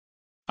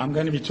I'm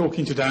going to be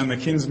talking today on the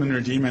Kinsman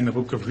Redeemer in the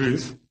Book of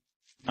Ruth.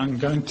 I'm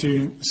going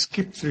to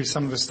skip through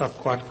some of the stuff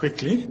quite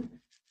quickly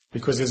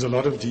because there's a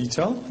lot of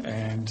detail,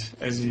 and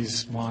as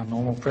is my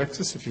normal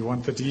practice, if you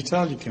want the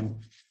detail, you can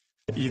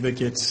either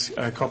get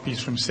copies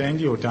from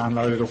Sandy or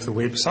download it off the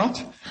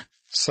website.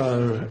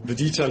 So the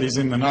detail is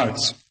in the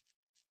notes.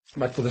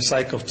 But for the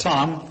sake of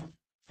time,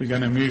 we're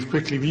going to move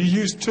quickly. We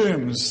use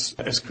terms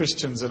as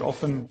Christians that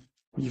often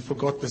we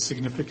forgot the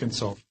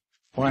significance of.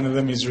 One of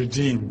them is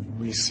redeem.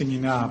 We're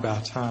singing now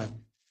about how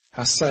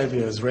our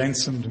Saviour has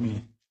ransomed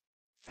me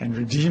and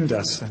redeemed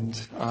us.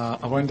 And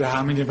I wonder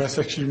how many of us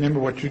actually remember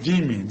what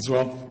redeem means.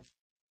 Well,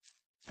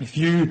 if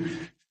you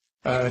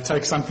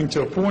take something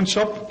to a pawn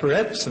shop,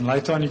 perhaps, and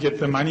later on you get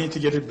the money to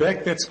get it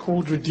back, that's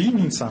called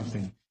redeeming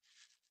something.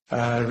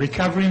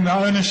 Recovering the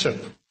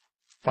ownership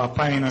by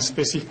paying a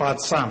specified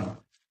sum.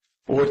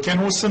 Or it can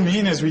also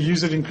mean, as we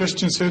use it in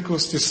Christian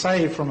circles, to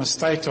save from a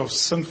state of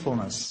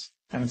sinfulness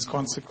and its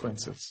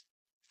consequences.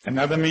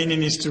 Another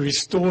meaning is to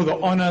restore the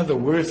honor, the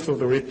worth, or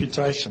the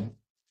reputation.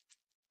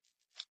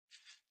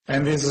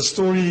 And there's a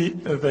story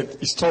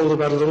that is told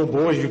about a little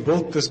boy who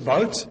built this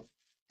boat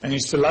and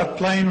used to love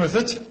playing with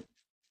it.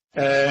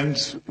 And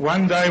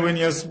one day when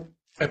he was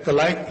at the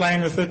lake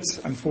playing with it,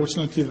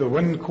 unfortunately the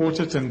wind caught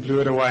it and blew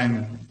it away,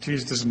 and to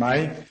his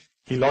dismay,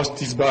 he lost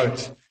his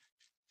boat.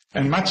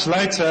 And much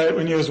later,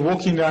 when he was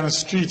walking down the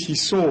street, he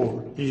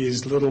saw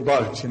his little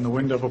boat in the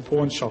window of a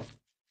pawn shop.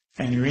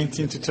 And he went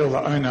in to tell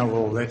the owner,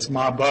 well, that's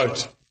my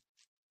boat.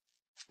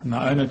 And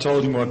the owner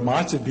told him, well, it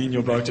might have been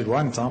your boat at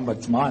one time, but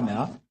it's mine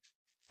now.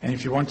 And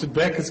if you want it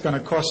back, it's going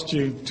to cost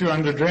you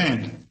 200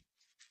 rand.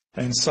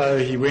 And so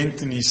he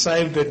went and he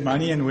saved that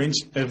money, and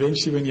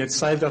eventually when he had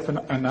saved up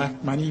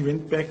enough money, he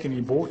went back and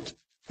he bought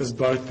this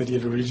boat that he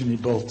had originally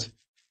built.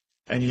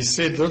 And he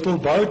said, little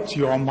boat,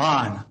 you are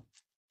mine.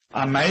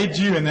 I made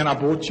you and then I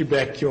bought you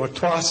back. You are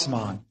twice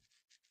mine.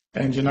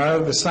 And you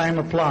know, the same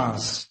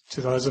applies to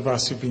those of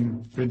us who've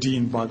been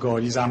redeemed by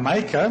God. He's our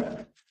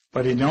maker,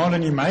 but he not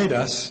only made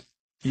us,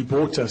 he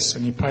bought us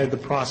and he paid the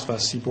price for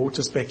us. He bought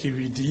us back. He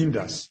redeemed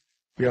us.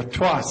 We are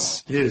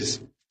twice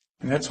his.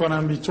 And that's what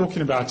I'm going to be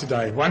talking about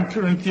today. 1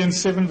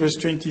 Corinthians 7 verse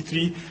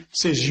 23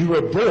 says, you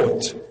were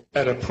bought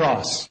at a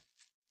price.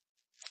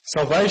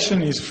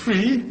 Salvation is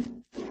free,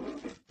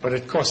 but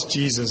it cost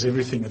Jesus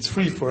everything. It's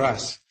free for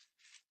us.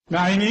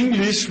 Now in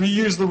English, we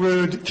use the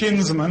word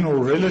kinsman or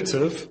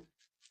relative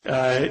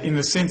in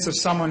the sense of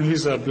someone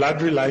who's a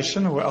blood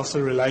relation or else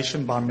a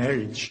relation by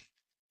marriage.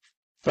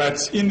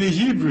 But in the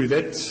Hebrew,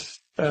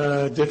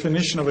 that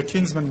definition of a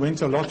kinsman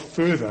went a lot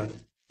further.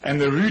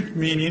 And the root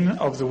meaning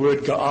of the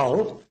word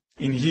ga'al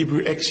in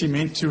Hebrew actually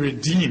meant to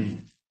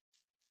redeem,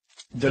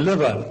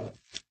 deliver,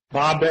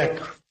 buy back,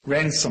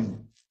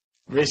 ransom,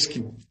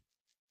 rescue.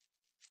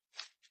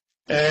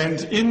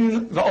 And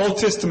in the Old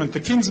Testament,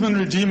 the Kinsman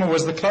Redeemer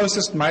was the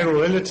closest male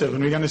relative,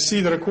 and we're going to see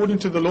that according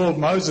to the law of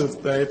Moses,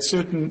 they had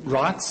certain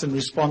rights and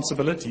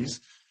responsibilities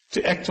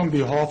to act on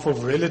behalf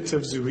of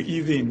relatives who were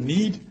either in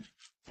need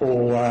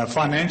or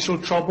financial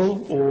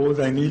trouble, or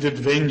they needed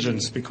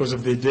vengeance because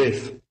of their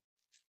death.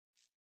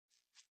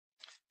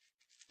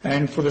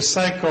 And for the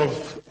sake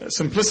of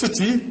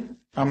simplicity,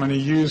 I'm going to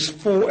use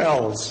 4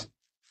 L's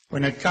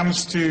when it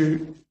comes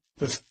to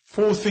the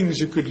 4 things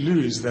you could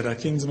lose that a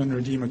Kinsman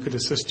Redeemer could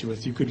assist you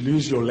with. You could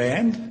lose your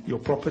land, your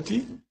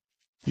property.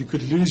 You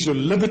could lose your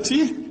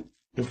liberty,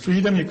 your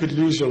freedom. You could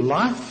lose your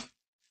life.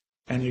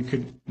 And you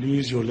could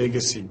lose your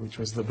legacy, which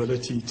was the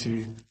ability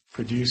to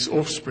produce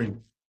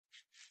offspring.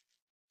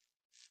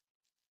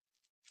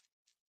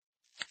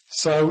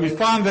 So we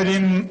find that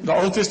in the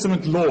Old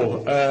Testament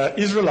law,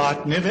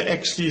 Israelite never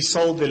actually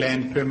sold the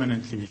land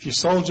permanently. If you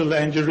sold your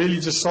land, you really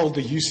just sold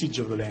the usage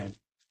of the land.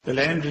 The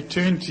land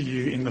returned to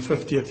you in the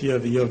 50th year,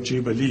 the year of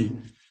Jubilee.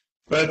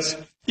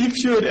 But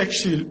if you had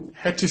actually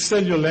had to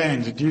sell your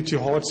land due to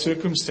hard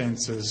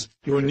circumstances,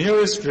 your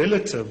nearest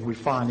relative, we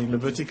find in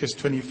Leviticus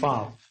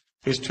 25,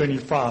 verse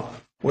 25,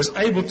 was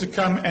able to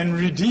come and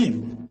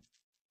redeem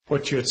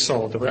what you had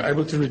sold. They were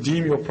able to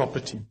redeem your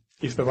property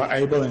if they were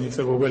able and if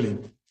they were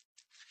willing.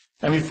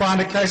 And we find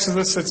a case of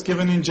this that's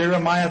given in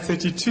Jeremiah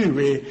 32,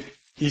 where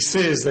he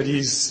says that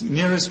his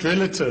nearest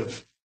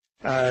relative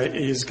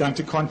is going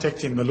to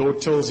contact him. The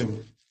Lord tells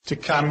him to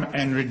come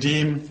and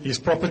redeem his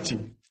property.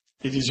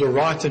 It is your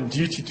right and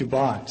duty to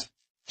buy it,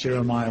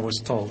 Jeremiah was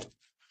told.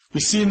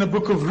 We see in the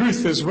Book of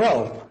Ruth as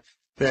well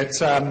that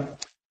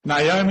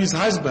Naomi's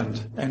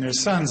husband and her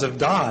sons have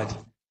died.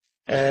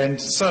 And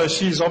so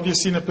she's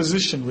obviously in a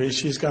position where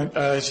she's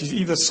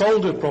either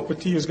sold her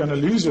property or is going to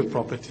lose her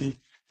property.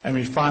 And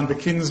we find the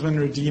Kinsman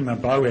Redeemer,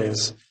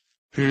 Boaz,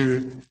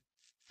 who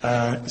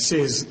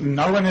says,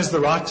 no one has the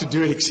right to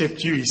do it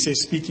except you. He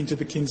says, speaking to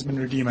the Kinsman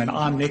Redeemer, and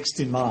I'm next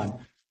in line.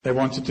 They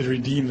wanted to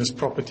redeem this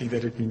property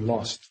that had been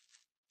lost.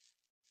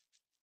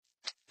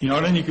 You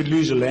not only could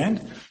lose your land,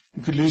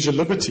 you could lose your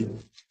liberty.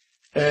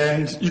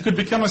 And you could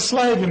become a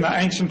slave in the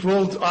ancient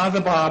world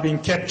either by being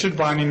captured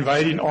by an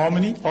invading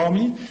army.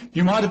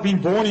 You might have been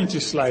born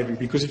into slavery,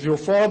 because if your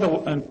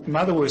father and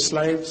mother were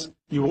slaves,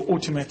 you were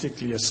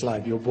automatically a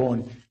slave. You're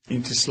born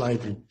into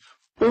slavery.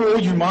 Or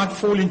you might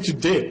fall into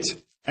debt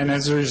and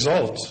as a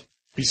result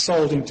be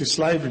sold into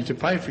slavery to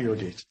pay for your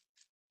debt.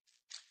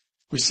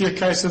 We see a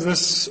case of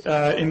this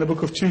in the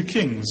book of 2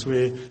 Kings,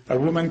 where a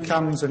woman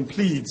comes and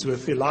pleads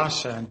with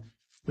Elisha, and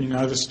we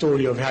know the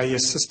story of how he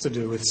assisted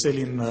her with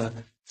selling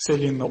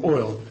the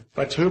oil.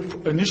 But her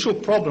initial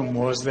problem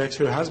was that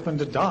her husband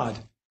had died,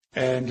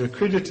 and her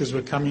creditors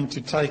were coming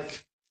to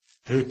take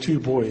her 2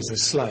 boys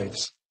as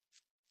slaves.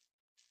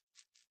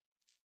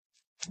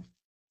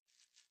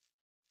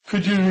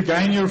 Could you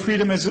regain your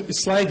freedom as a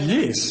slave?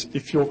 Yes,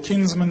 if your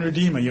kinsman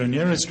redeemer, your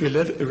nearest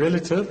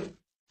relative,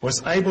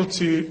 was able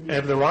to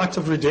have the right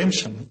of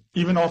redemption,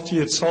 even after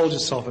you had sold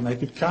yourself, and they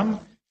could come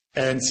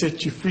and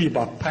set you free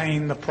by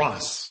paying the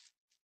price.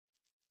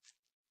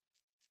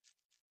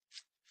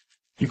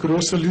 You could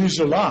also lose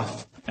your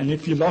life, and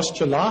if you lost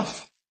your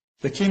life,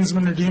 the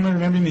kinsman redeemer,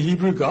 remember in the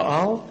Hebrew,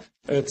 Gaal,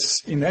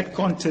 it's in that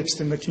context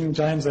in the King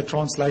James they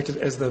translate it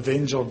as the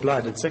avenger of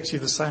blood. It's actually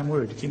the same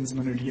word,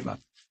 kinsman redeemer,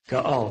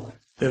 Gaal.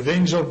 The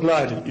avenger of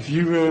blood. If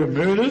you were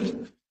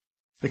murdered,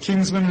 the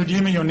kinsman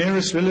redeemer, your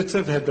nearest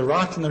relative, had the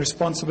right and the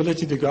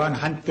responsibility to go and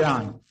hunt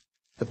down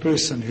the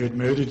person who had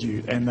murdered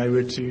you, and they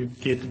were to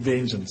get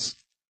vengeance.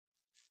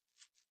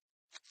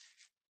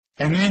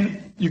 And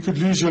then you could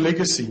lose your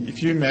legacy.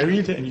 If you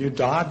married and you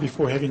died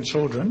before having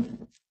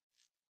children,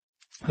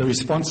 the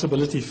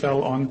responsibility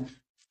fell on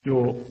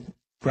your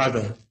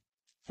brother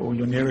or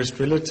your nearest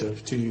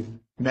relative to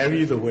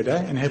marry the widow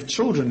and have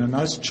children, and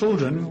those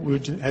children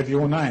would have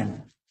your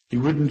name. You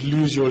wouldn't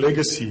lose your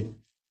legacy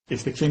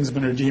if the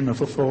kinsman redeemer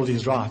fulfilled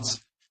his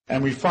rights.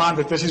 And we find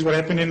that this is what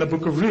happened in the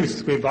Book of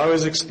Ruth, where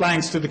Boaz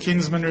explains to the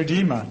kinsman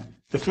redeemer,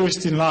 the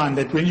first in line,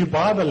 that when you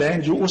buy the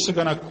land, you're also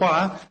going to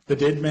acquire the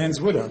dead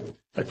man's widow.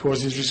 It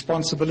was his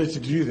responsibility to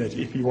do that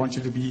if he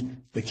wanted to be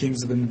the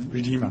kinsman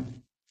redeemer.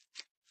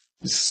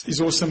 This is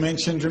also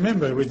mentioned,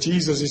 remember, where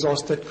Jesus is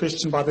asked that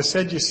question by the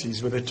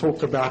Sadducees, where they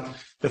talk about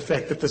the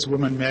fact that this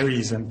woman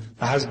marries and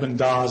the husband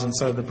dies, and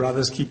so the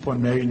brothers keep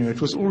on marrying her.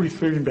 It was all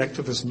referring back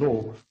to this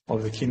law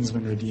of the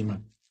kinsman redeemer.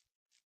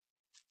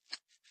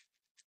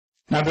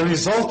 Now, the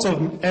result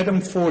of Adam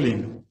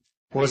falling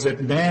was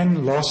that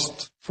man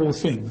lost 4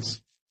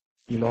 things.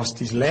 He lost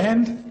his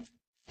land,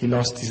 he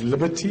lost his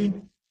liberty,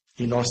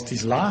 he lost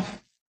his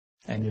life,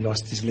 and he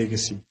lost his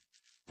legacy.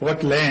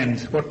 What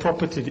land, what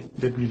property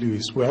did we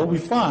lose? Well, we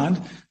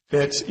find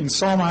that in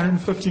Psalm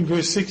 115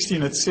 verse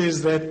 16 it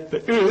says that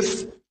the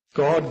earth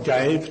God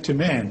gave to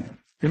man.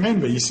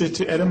 Remember, he said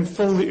to Adam,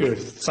 fill the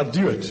earth,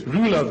 subdue it,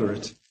 rule over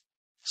it.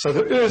 So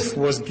the earth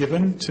was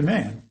given to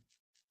man.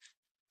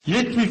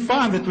 Yet we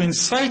find that when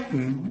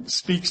Satan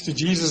speaks to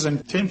Jesus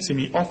and tempts him,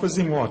 he offers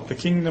him what? The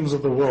kingdoms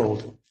of the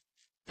world.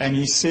 And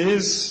he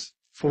says,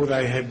 for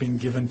they have been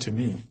given to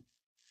me.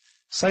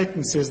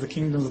 Satan says the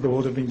kingdoms of the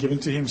world have been given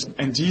to him.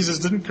 And Jesus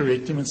didn't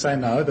correct him and say,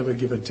 no, they were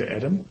given to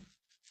Adam.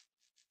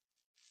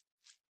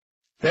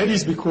 That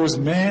is because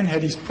man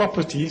had his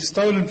property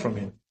stolen from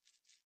him.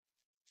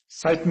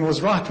 Satan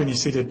was right when he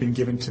said it had been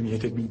given to me.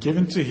 It had been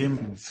given to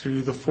him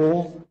through the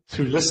fall,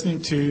 through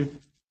listening to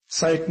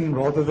Satan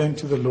rather than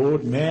to the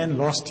Lord. Man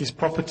lost his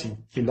property.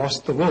 He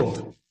lost the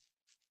world.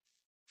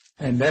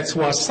 And that's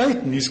why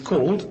Satan is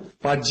called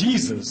by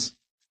Jesus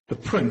the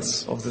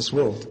prince of this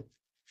world.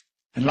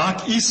 And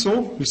like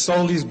Esau, who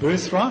sold his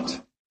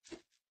birthright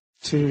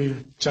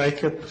to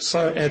Jacob,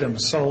 so Adam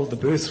sold the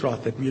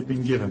birthright that we had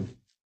been given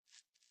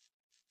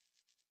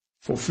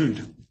for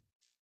food.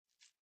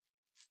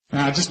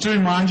 Now, just to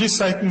remind you,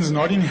 Satan is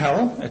not in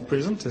hell at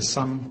present, as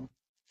some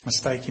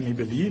mistakenly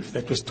believe.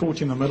 That was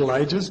taught in the Middle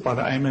Ages by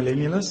the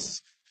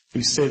amillennialists,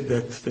 who said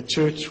that the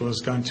church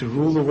was going to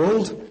rule the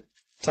world,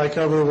 take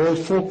over the world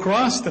for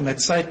Christ, and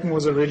that Satan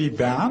was already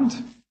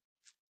bound.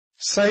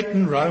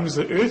 Satan roams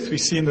the earth, we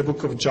see in the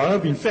book of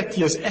Job. In fact,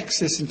 he has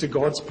access into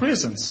God's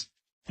presence.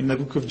 In the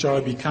book of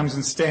Job, he comes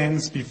and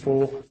stands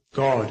before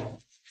God.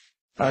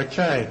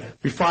 Okay,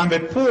 we find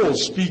that Paul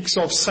speaks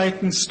of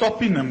Satan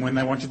stopping them when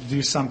they wanted to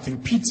do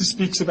something. Peter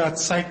speaks about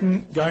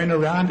Satan going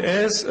around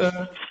as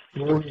a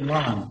roaring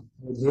lion,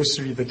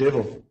 adversary, the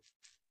devil.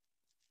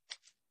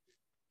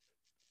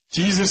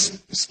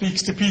 Jesus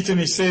speaks to Peter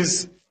and he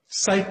says,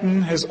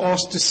 Satan has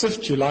asked to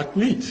sift you like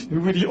wheat.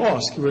 Who would he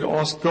ask? He would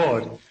ask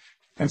God.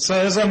 And so,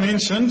 as I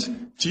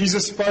mentioned,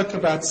 Jesus spoke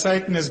about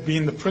Satan as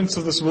being the prince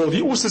of this world.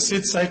 He also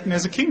said Satan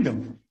has a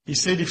kingdom. He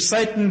said if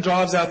Satan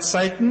drives out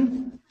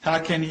Satan, how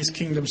can his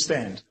kingdom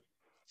stand?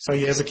 So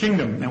he has a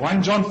kingdom. Now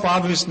 1 John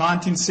 5 verse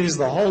 19 says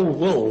the whole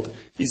world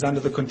is under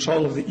the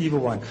control of the evil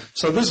one.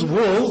 So this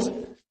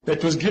world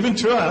that was given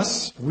to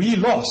us, we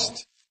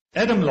lost.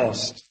 Adam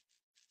lost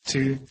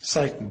to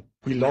Satan.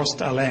 We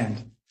lost our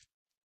land.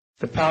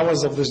 The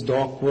powers of this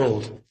dark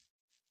world.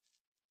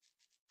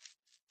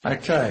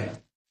 Okay.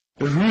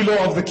 The ruler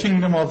of the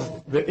kingdom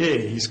of the air,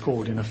 he's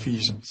called in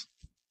Ephesians.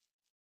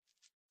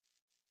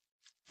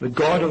 The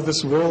God of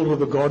this world or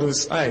the God of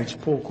this age,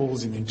 Paul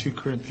calls him in 2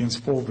 Corinthians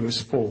 4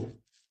 verse 4.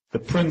 The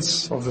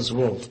prince of this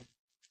world.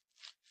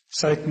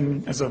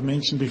 Satan, as I've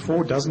mentioned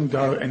before, doesn't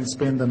go and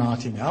spend the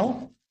night in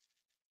hell.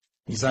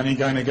 He's only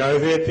going to go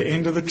there at the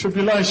end of the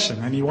tribulation,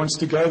 and he wants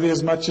to go there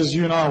as much as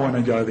you and I want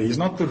to go there. He's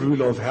not the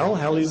ruler of hell.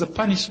 Hell is a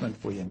punishment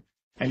for him.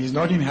 And he's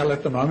not in hell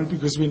at the moment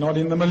because we're not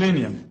in the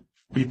millennium.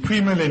 We're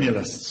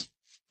premillennialists.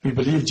 We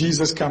believe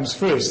Jesus comes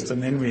first,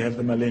 and then we have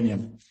the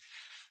millennium.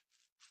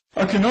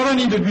 Okay, not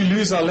only did we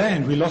lose our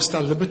land, we lost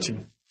our liberty.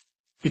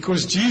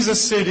 Because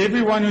Jesus said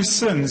everyone who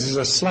sins is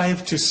a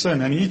slave to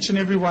sin, and each and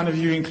every one of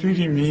you,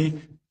 including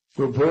me,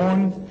 were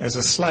born as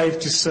a slave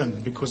to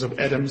sin because of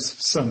Adam's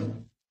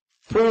sin.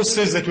 Paul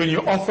says that when you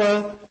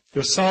offer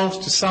yourselves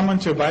to someone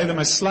to obey them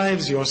as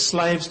slaves, you are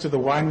slaves to the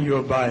one you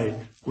obey,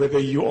 whether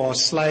you are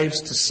slaves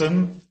to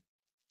sin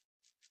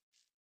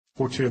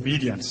or to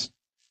obedience.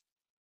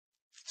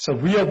 So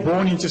we are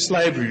born into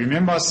slavery.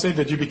 Remember I said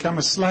that you become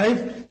a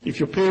slave if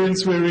your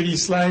parents were already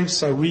slaves,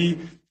 so we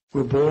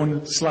were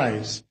born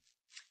slaves.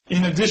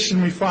 In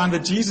addition, we find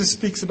that Jesus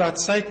speaks about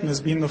Satan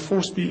as being the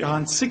force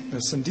behind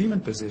sickness and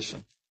demon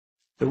possession.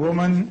 The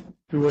woman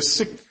who was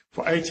sick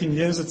for 18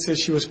 years, it says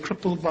she was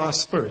crippled by a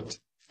spirit.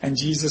 And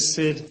Jesus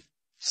said,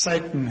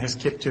 Satan has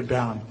kept her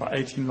bound for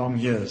 18 long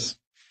years.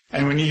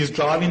 And when he is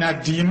driving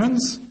out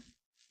demons,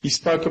 he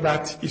spoke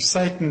about if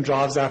Satan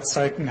drives out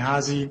Satan,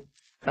 how's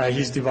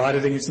he's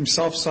divided against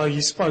himself. So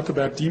he spoke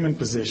about demon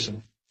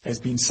possession as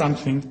being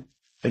something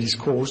that is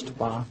caused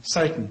by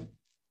Satan.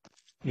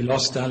 We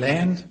lost our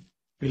land,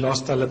 we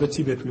lost our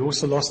liberty, but we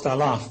also lost our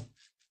life.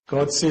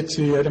 God said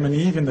to Adam and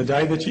Eve, in the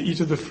day that you eat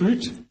of the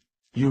fruit,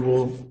 you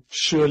will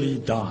surely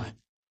die.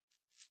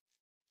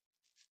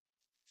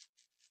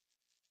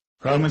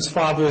 Romans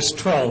 5 verse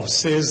 12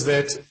 says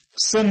that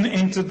sin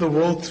entered the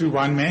world through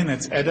one man,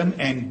 that's Adam,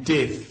 and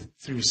death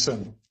through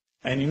sin.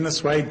 And in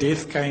this way,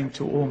 death came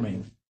to all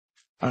men.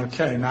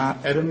 Okay, now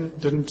Adam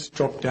didn't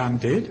drop down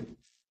dead.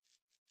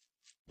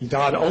 He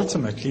died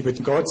ultimately,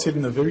 but God said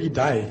in the very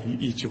day you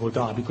eat, you will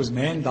die, because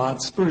man died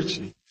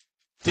spiritually.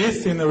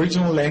 Death in the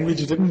original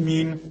language, it didn't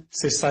mean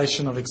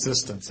cessation of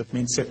existence. It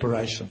meant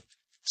separation.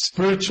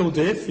 Spiritual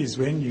death is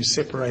when you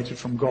separated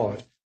from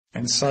God.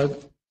 And so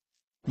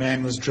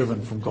man was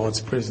driven from God's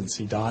presence.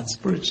 He died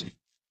spiritually.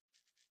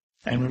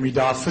 And when we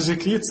die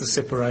physically, it's the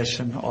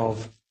separation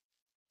of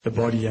the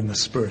body and the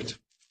spirit.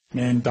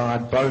 Man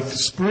died both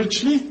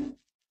spiritually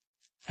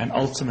and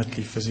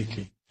ultimately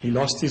physically. He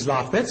lost his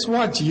life. That's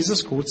why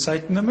Jesus called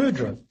Satan a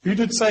murderer. Who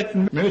did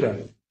Satan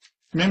murder?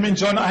 Remember in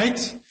John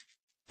 8,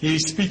 he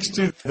speaks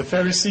to the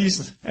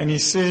Pharisees and he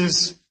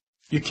says,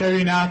 you're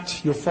carrying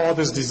out your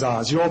father's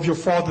desires. You're of your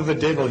father the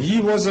devil. He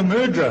was a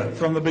murderer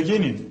from the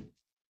beginning.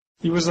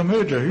 He was a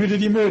murderer. Who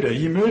did he murder?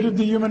 He murdered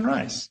the human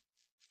race.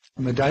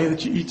 On the day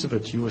that you eat of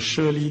it, you will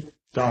surely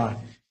die.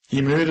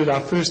 He murdered our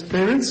first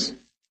parents,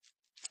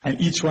 and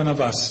each one of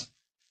us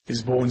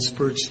is born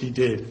spiritually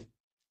dead.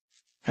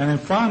 And then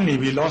finally,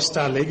 we lost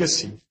our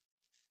legacy,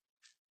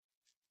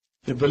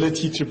 the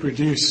ability to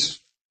produce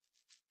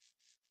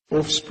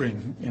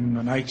offspring in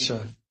the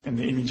nature, in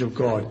the image of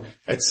God.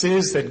 It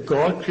says that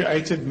God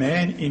created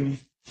man in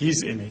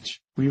his image.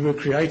 We were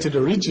created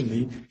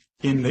originally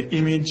in the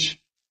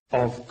image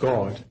of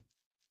God.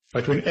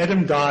 But when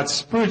Adam died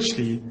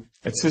spiritually,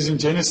 it says in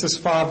Genesis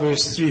 5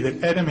 verse 3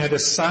 that Adam had a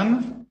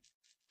son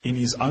in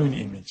his own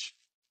image.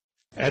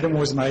 Adam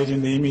was made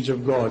in the image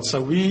of God.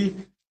 So we,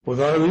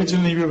 although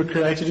originally we were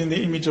created in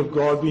the image of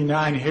God, we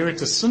now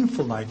inherit a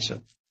sinful nature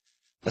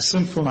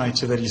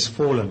that is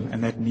fallen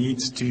and that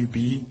needs to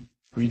be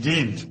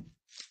redeemed.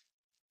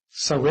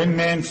 So when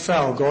man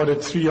fell, God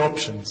had three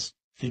options.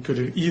 He could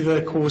have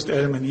either caused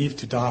Adam and Eve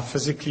to die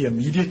physically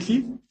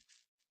immediately,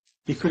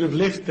 he could have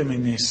left them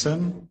in their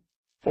sin,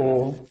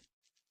 or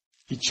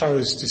he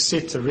chose to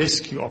set a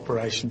rescue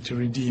operation to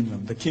redeem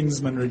them, the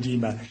Kinsman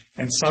Redeemer.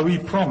 And so he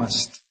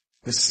promised,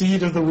 the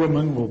seed of the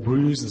woman will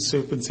bruise the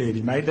serpent's head.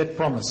 He made that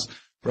promise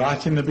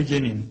right in the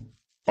beginning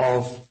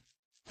of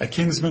a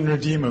Kinsman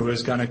Redeemer who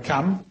was going to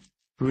come,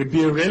 who would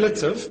be a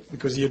relative,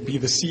 because he would be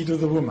the seed of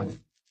the woman.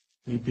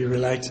 He'd be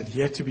related. He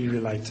had to be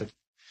related.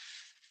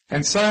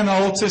 And so in the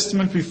Old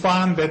Testament we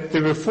find that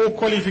there were 4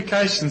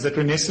 qualifications that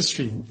were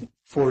necessary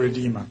for a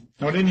redeemer.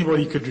 Not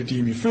anybody could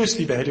redeem you.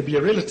 Firstly, they had to be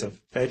a relative.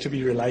 They had to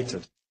be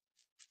related.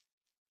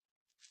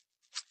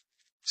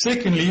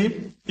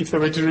 Secondly, if they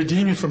were to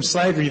redeem you from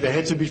slavery, they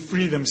had to be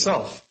free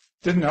themselves.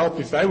 Didn't help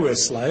if they were a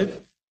slave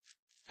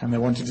and they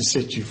wanted to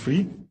set you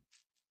free.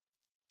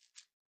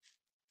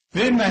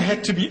 Then they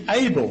had to be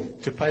able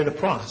to pay the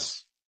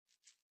price.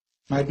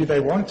 Maybe they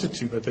wanted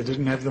to, but they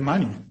didn't have the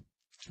money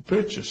to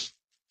purchase.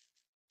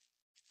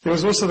 There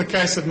was also the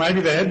case that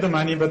maybe they had the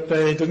money, but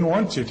they didn't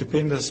want to.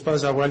 Depends, I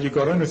suppose, how well you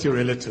got on with your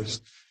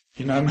relatives.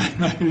 You know,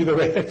 maybe they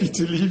were happy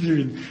to leave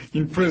you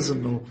in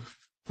prison or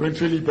weren't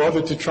really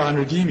bothered to try and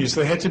redeem you.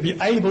 So they had to be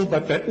able,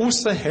 but they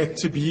also had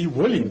to be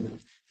willing.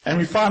 And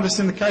we find this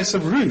in the case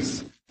of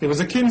Ruth. There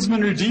was a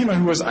kinsman redeemer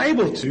who was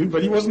able to,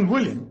 but he wasn't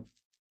willing.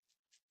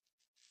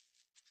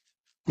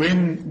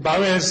 When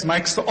Boaz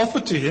makes the offer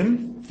to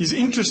him, he's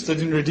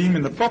interested in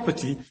redeeming the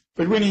property,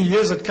 but when he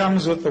hears it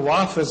comes with the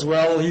wife as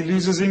well, he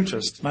loses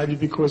interest, maybe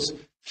because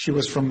she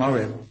was from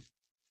Moab.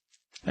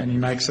 And he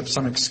makes up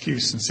some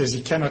excuse and says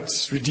he cannot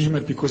redeem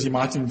it because he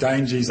might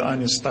endanger his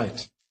own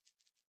estate.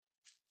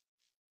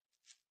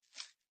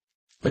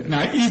 But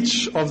now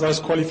each of those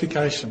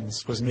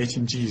qualifications was met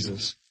in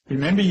Jesus.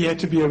 Remember, he had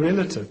to be a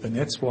relative, and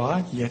that's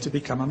why he had to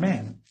become a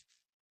man.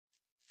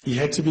 He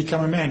had to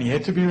become a man. He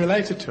had to be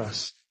related to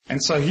us.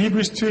 And so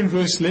Hebrews 2 and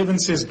verse 11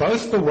 says,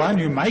 both the one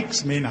who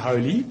makes men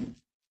holy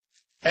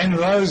and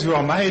those who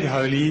are made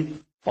holy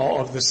are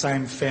of the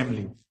same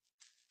family.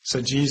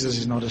 So Jesus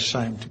is not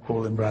ashamed to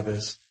call them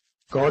brothers.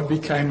 God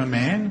became a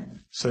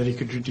man so that he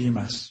could redeem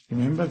us.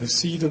 Remember, the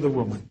seed of the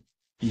woman.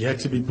 He had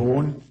to be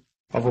born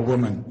of a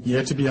woman. He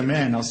had to be a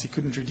man, else he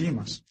couldn't redeem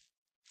us.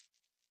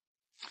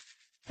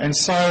 And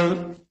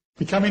so,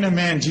 becoming a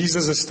man,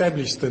 Jesus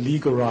established the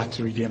legal right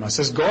to redeem us.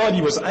 As God,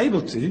 he was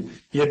able to,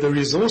 he had the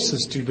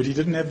resources to, but he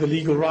didn't have the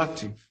legal right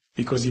to,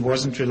 because he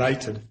wasn't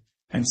related.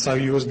 And so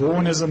he was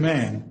born as a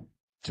man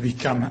to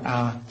become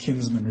our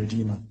kinsman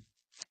redeemer.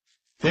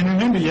 Then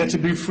remember, he had to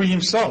be free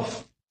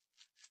himself.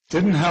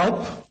 Didn't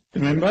help,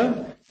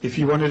 remember, if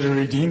you wanted to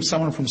redeem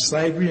someone from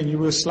slavery and you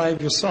were a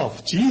slave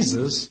yourself.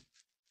 Jesus,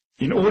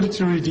 in order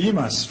to redeem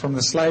us from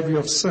the slavery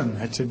of sin,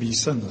 had to be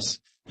sinless.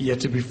 He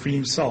had to be free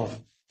himself.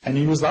 And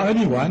he was the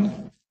only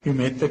one who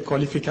met that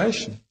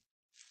qualification.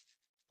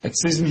 It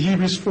says in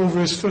Hebrews 4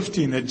 verse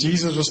 15 that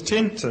Jesus was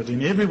tempted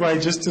in every way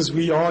just as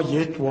we are,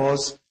 yet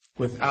was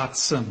without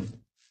sin.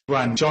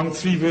 John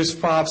 3 verse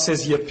 5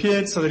 says he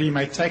appeared so that he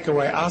may take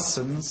away our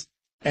sins,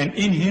 and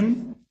in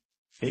him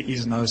there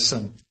is no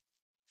sin.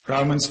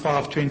 Romans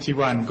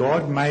 5:21,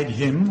 God made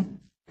him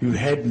who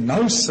had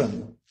no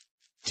sin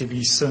to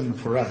be sin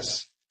for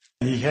us.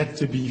 He had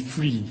to be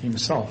free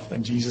himself,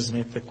 and Jesus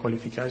met that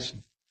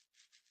qualification.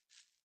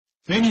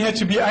 Then he had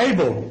to be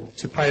able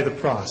to pay the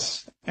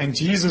price. And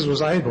Jesus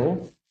was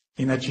able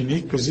in that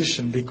unique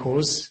position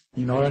because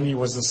he not only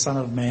was the Son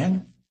of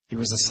Man, he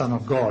was the Son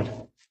of God.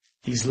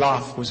 His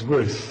life was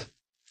worth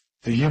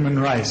the human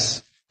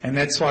race. And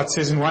that's why it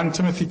says in 1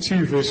 Timothy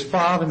 2 verse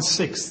 5 and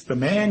 6, the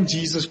man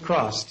Jesus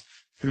Christ,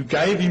 who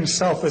gave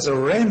himself as a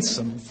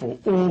ransom for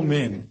all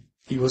men,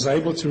 he was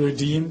able to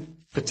redeem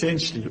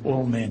potentially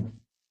all men.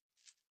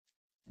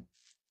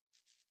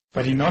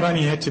 But he not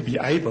only had to be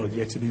able, he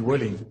had to be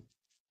willing.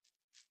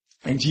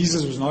 And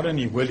Jesus was not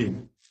only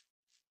willing,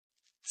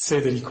 it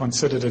said that he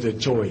considered it a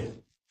joy.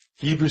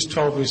 Hebrews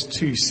 12 verse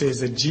 2 says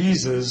that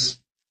Jesus,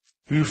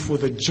 who for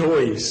the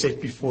joy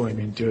set before him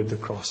endured the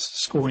cross,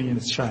 scorning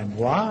its shame.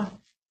 Why?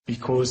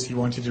 Because he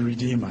wanted to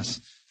redeem us.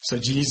 So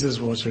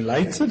Jesus was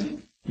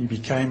related. He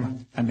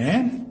became a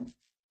man.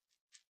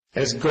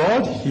 As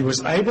God, he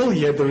was able.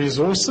 He had the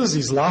resources.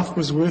 His life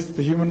was worth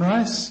the human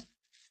race.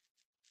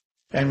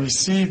 And we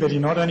see that he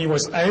not only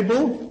was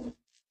able,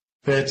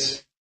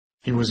 but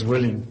he was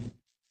willing.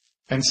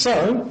 And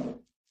so,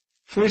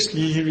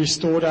 firstly, he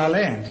restored our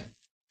land.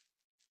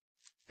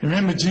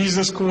 Remember,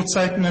 Jesus called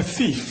Satan a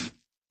thief.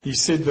 He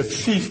said the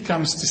thief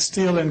comes to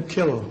steal and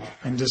kill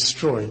and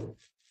destroy.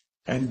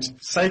 And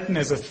Satan,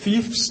 as a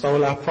thief,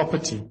 stole our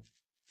property.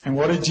 And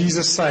what did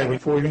Jesus say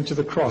before he went to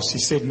the cross? He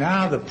said,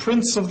 now the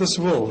prince of this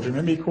world,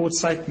 remember he called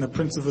Satan the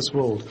prince of this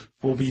world,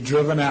 will be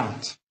driven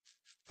out.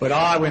 But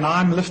I, when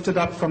I'm lifted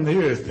up from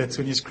the earth, that's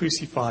when he's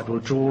crucified, will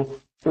draw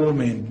all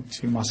men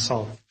to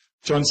myself.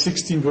 John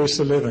 16 verse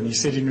 11, he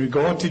said, in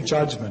regard to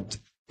judgment,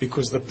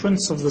 because the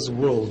prince of this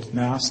world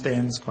now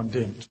stands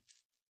condemned.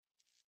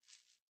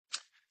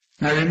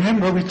 Now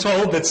remember, we're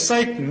told that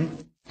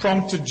Satan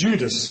prompted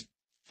Judas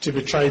to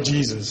betray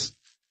Jesus.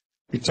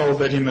 We're told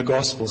that in the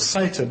gospel.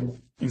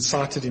 Satan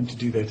incited him to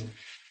do that.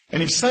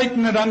 And if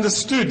Satan had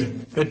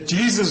understood that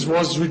Jesus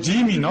was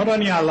redeeming not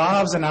only our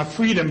lives and our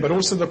freedom, but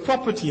also the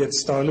property he had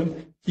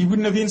stolen, he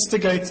wouldn't have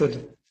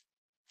instigated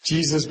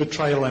Jesus'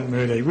 betrayal and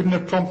murder. He wouldn't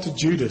have prompted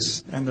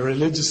Judas and the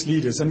religious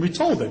leaders. And we're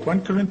told that.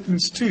 1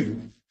 Corinthians 2,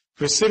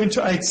 verse 7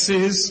 to 8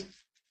 says,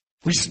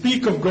 we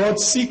speak of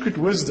God's secret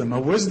wisdom, a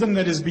wisdom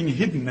that has been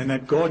hidden and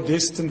that God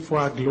destined for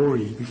our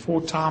glory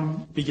before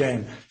time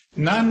began.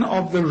 None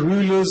of the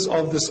rulers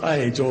of this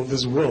age or of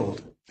this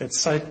world, that's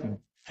Satan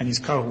and his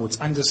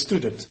cohorts,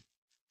 understood it.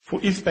 For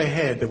if they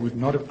had, they would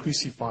not have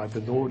crucified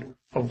the Lord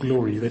of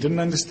glory. They didn't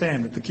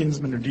understand that the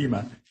Kinsman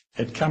Redeemer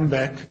had come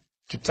back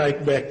to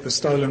take back the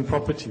stolen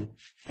property.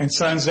 And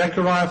so in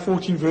Zechariah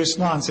 14 verse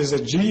 9 says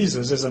that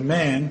Jesus as a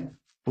man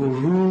will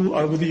rule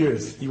over the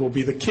earth. He will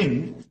be the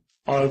king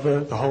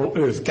over the whole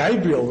earth.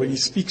 Gabriel, when he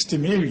speaks to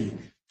Mary,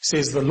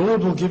 says the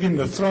Lord will give him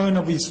the throne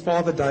of his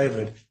father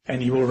David,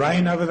 and he will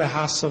reign over the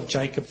house of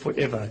Jacob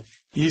forever.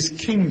 His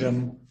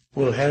kingdom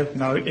will have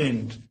no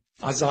end.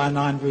 Isaiah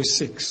 9 verse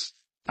 6,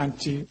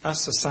 unto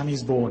us a son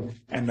is born,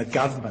 and the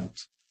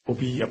government will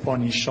be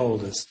upon his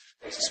shoulders.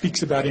 It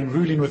speaks about him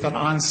ruling with an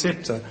iron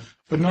scepter.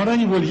 But not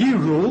only will he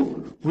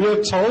rule, we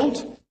are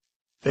told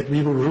that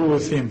we will rule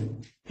with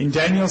him. In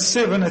Daniel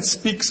 7, it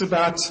speaks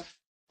about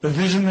the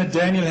vision that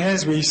Daniel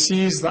has where he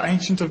sees the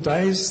Ancient of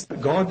Days,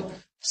 God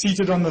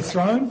seated on the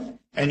throne,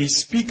 and he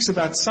speaks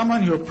about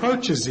someone who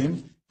approaches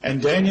him,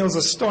 and Daniel's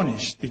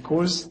astonished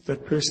because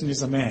that person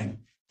is a man.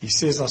 He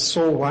says, I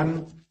saw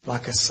one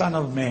like a son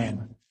of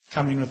man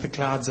coming with the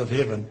clouds of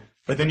heaven.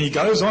 But then he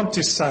goes on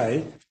to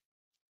say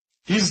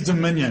His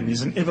dominion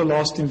is an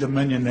everlasting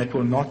dominion that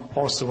will not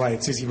pass away.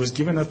 It says he was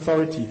given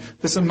authority.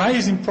 This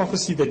amazing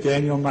prophecy that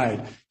Daniel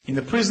made. In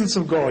the presence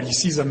of God, he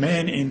sees a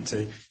man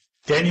enter.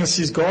 Daniel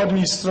sees God on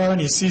his throne,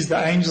 he sees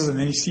the angels, and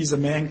then he sees a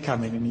man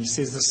coming. And he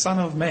says the Son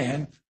of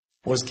Man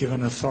was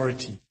given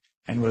authority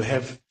and will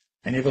have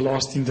an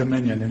everlasting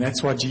dominion. And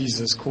that's why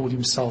Jesus called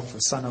himself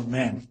the Son of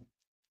Man.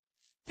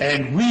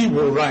 And we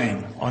will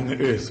reign on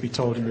the earth, we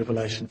told in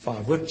Revelation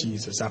 5, with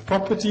Jesus. Our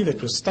property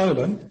that was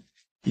stolen,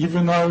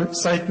 even though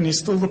Satan is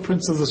still the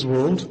prince of this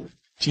world,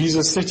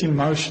 Jesus set in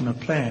motion a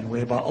plan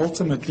whereby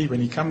ultimately when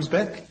he comes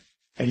back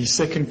at his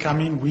second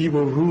coming, we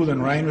will rule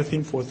and reign with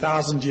him for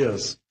 1,000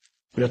 years,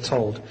 we are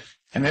told.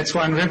 And that's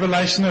why in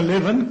Revelation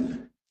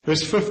 11,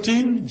 verse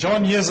 15,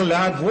 John hears a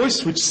loud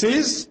voice which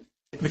says,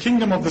 the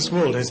kingdom of this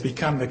world has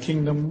become the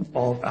kingdom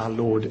of our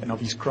Lord and of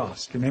his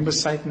Christ. Remember,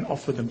 Satan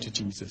offered them to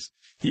Jesus.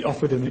 He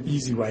offered them an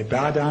easy way.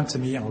 Bow down to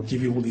me and I'll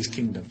give you all these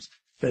kingdoms.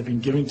 They've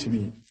been given to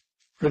me.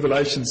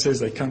 Revelation says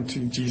they come to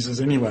Jesus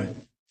anyway.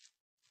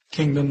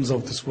 Kingdoms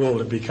of this world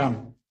have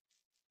become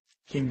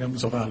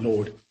kingdoms of our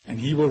Lord, and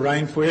he will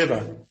reign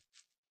forever.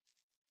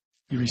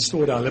 He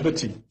restored our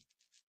liberty.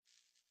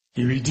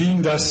 He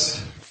redeemed us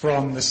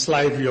from the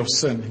slavery of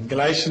sin. In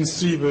Galatians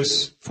 3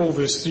 verse 4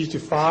 verse 3 to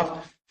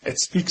 5, it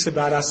speaks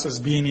about us as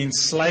being in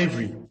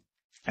slavery,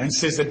 and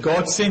says that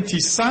God sent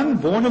his Son,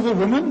 born of a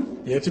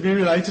woman, he had to be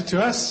related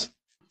to us,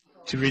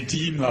 to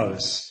redeem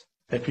those,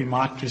 that we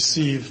might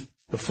receive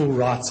the full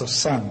rights of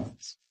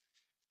sons.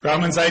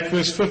 Romans 8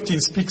 verse 15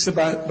 speaks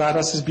about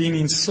us as being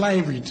in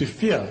slavery to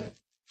fear.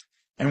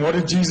 And what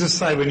did Jesus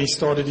say when he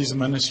started his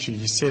ministry?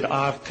 He said,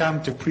 I've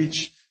come to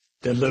preach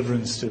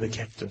deliverance to the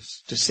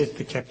captives, to set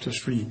the captives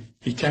free.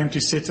 He came to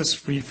set us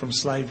free from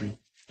slavery.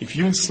 If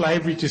you're in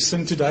slavery to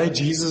sin today,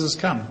 Jesus has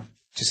come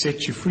to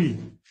set you free.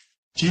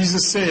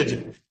 Jesus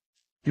said,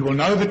 you will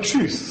know the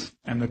truth,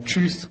 and the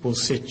truth will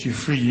set you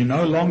free. You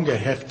no longer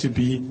have to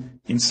be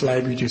in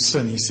slavery to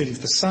sin. He said,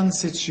 if the Son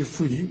sets you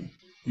free,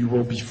 you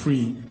will be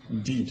free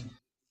indeed.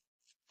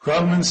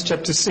 Romans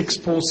chapter 6,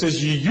 Paul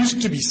says, you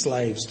used to be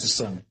slaves to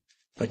sin,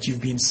 but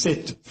you've been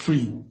set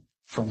free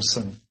from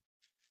sin.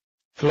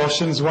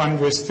 Colossians 1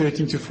 verse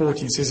 13 to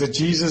 14 says that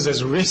Jesus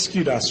has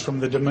rescued us from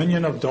the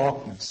dominion of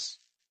darkness,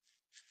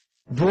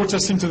 brought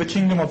us into the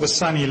kingdom of the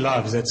Son he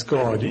loves, that's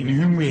God, in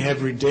whom we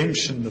have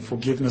redemption, the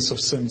forgiveness of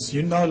sins.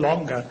 You no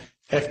longer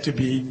have to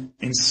be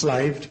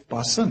enslaved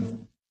by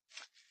sin.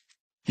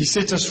 He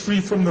set us free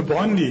from the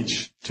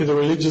bondage to the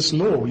religious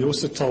law, we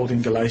also told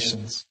in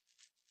Galatians.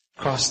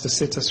 Christ has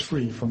set us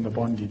free from the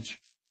bondage.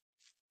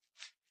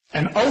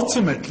 And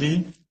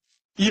ultimately,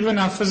 even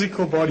our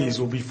physical bodies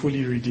will be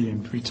fully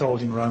redeemed, we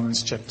told in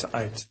Romans chapter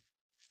 8.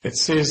 It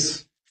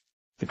says,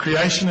 the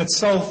creation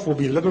itself will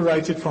be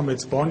liberated from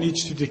its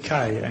bondage to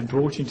decay and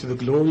brought into the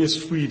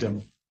glorious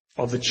freedom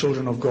of the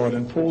children of God.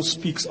 And Paul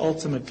speaks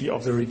ultimately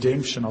of the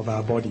redemption of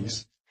our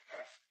bodies.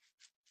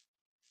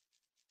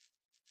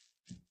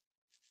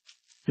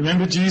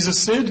 Remember Jesus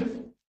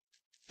said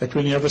that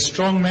when you have a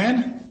strong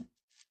man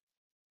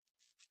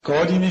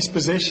guarding his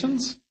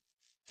possessions,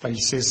 but he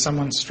says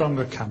someone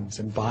stronger comes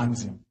and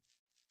binds him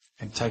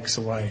and takes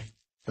away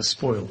the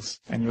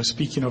spoils. And you're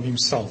speaking of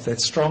himself.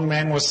 That strong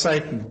man was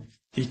Satan.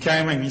 He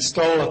came and he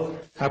stole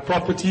our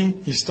property,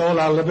 he stole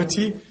our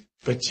liberty,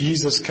 but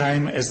Jesus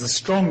came as the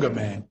stronger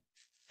man,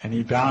 and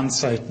he bound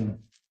Satan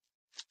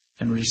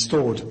and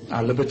restored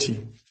our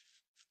liberty.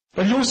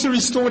 But he also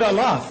restored our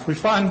life. We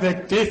find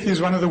that death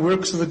is one of the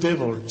works of the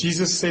devil.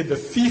 Jesus said the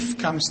thief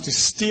comes to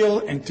steal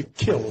and to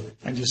kill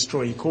and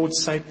destroy. He called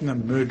Satan a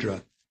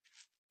murderer.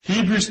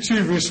 Hebrews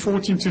 2 verse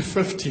 14 to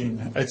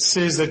 15, it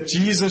says that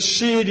Jesus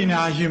shared in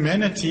our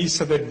humanity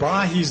so that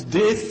by his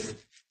death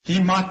he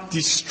might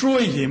destroy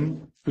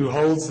him who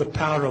holds the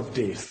power of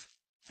death,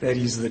 that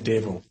is the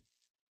devil,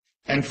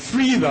 and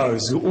free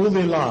those who all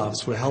their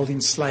lives were held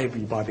in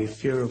slavery by their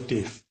fear of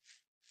death.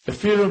 The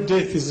fear of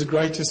death is the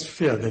greatest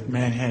fear that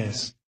man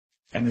has.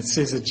 And it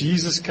says that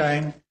Jesus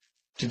came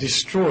to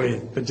destroy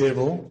the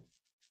devil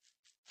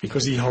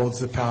because he holds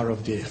the power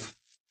of death.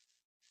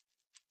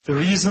 The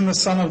reason the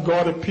Son of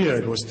God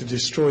appeared was to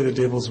destroy the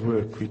devil's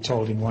work, we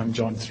told in 1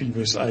 John 3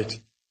 verse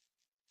 8.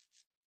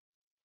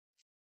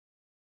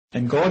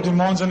 And God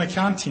demands an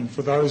accounting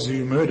for those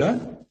who murder.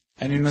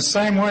 And in the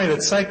same way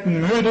that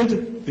Satan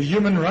murdered the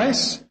human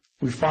race,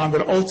 we find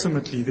that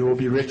ultimately there will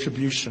be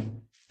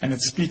retribution. And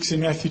it speaks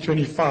in Matthew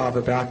 25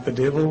 about the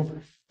devil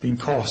being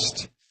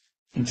cast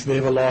into the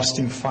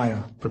everlasting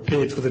fire,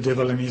 prepared for the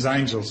devil and his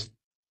angels.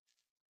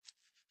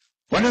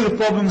 One of the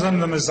problems under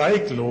the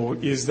Mosaic law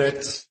is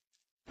that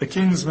the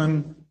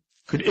kinsman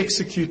could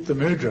execute the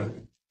murderer,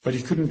 but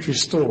he couldn't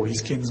restore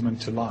his kinsman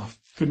to life,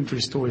 couldn't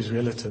restore his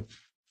relative.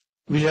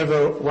 We have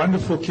a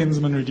wonderful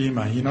Kinsman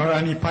Redeemer. He not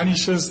only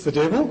punishes the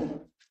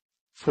devil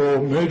for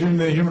murdering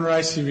the human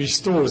race, he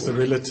restores the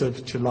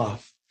relative to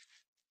life.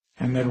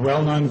 And that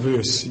well-known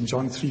verse in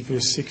John 3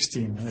 verse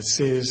 16, it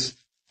says,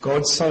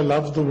 God so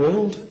loved the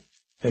world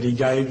that he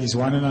gave his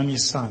one and only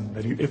Son,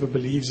 that whoever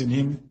believes in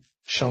him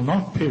shall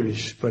not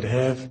perish, but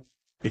have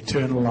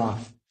eternal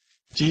life.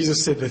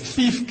 Jesus said the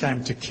thief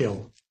came to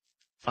kill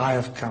I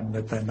have come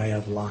that they may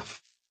have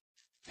life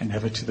and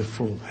have it to the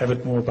full, have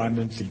it more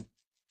abundantly.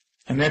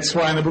 And that's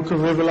why in the book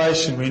of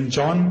Revelation, when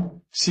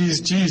John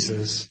sees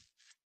Jesus,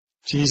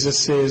 Jesus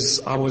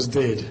says, I was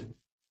dead,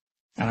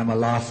 and I'm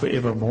alive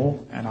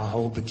forevermore, and I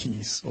hold the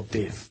keys of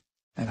death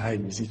and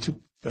Hades. He took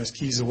those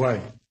keys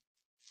away.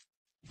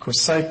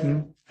 Because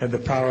Satan had the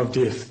power of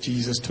death,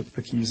 Jesus took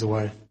the keys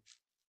away.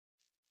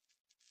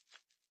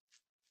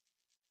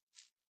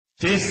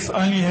 Death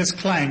only has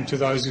claim to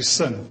those who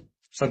sin.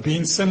 So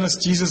being sinless,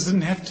 Jesus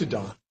didn't have to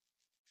die.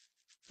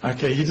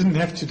 Okay, he didn't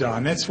have to die.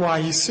 And that's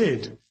why he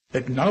said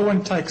that no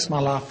one takes my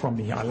life from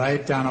me. I lay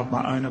it down of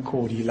my own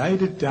accord. He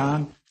laid it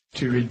down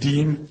to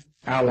redeem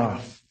our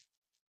life.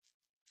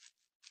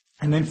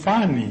 And then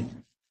finally,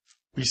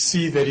 we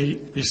see that he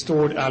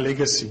restored our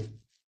legacy.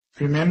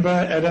 Remember,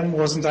 Adam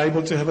wasn't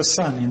able to have a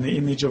son in the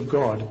image of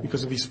God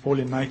because of his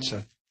fallen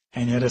nature.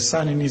 And he had a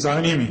son in his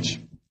own image.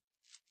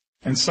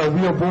 And so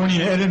we are born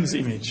in Adam's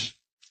image,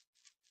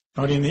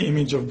 not in the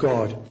image of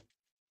God.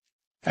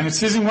 And it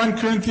says in 1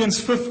 Corinthians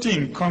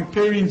 15,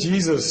 comparing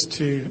Jesus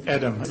to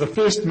Adam. The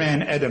first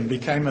man, Adam,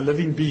 became a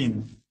living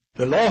being.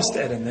 The last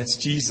Adam, that's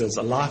Jesus,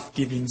 a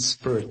life-giving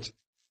spirit.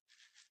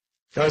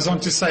 Goes on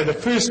to say, the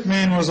first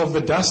man was of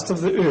the dust of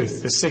the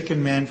earth, the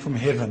second man from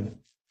heaven.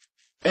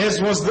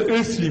 As was the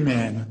earthly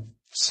man,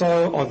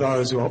 so are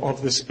those who are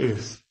of this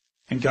earth.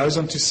 And goes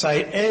on to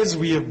say, as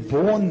we have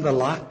borne the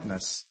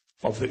likeness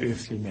of the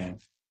earthly man.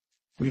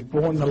 We've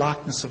borne the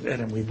likeness of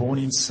Adam, we're born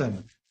in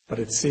sin. But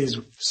it says,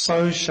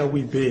 so shall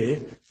we bear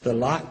the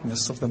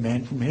likeness of the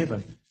man from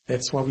heaven.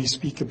 That's why we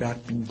speak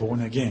about being born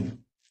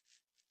again.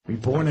 We're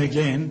born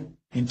again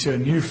into a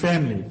new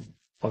family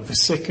of the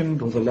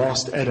second or the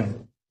last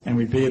Adam. And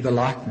we bear the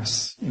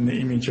likeness in the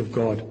image of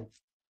God.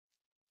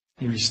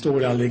 He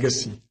restored our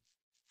legacy.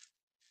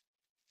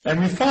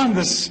 And we find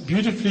this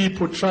beautifully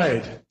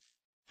portrayed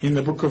in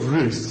the book of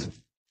Ruth.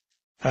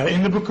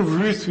 In the book of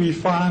Ruth, we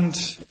find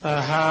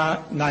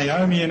how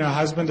Naomi and her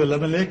husband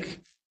Elimelech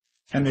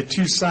and their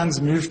two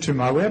sons move to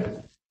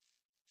Moab.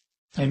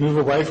 They move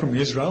away from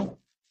Israel.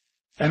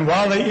 And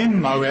while they're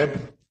in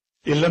Moab,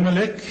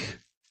 Elimelech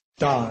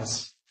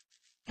dies.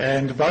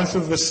 And both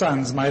of the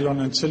sons, Mahlon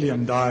and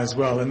Chilion, die as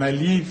well. And they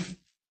leave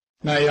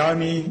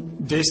Naomi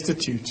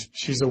destitute.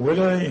 She's a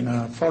widow in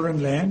a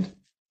foreign land.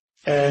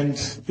 And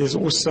there's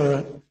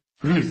also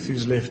Ruth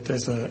who's left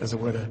as a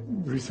widow,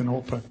 Ruth and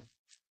Orpah.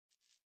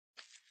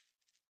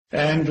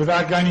 And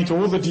without going into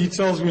all the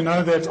details, we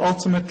know that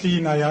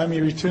ultimately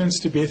Naomi returns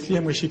to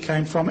Bethlehem where she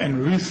came from,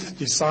 and Ruth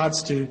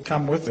decides to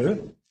come with her.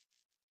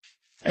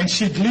 And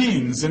she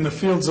gleans in the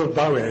fields of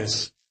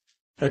Boaz.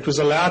 It was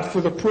allowed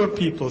for the poor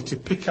people to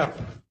pick up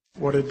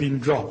what had been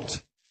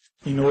dropped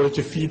in order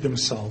to feed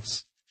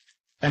themselves.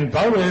 And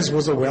Boaz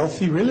was a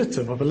wealthy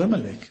relative of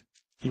Elimelech.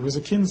 He was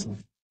a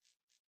kinsman.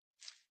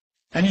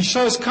 And he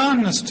shows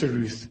kindness to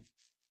Ruth.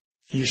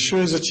 He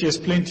assures that she has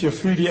plenty of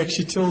food. He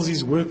actually tells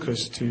his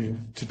workers to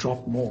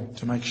drop more,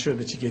 to make sure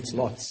that she gets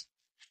lots.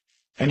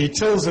 And he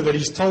tells her that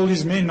he's told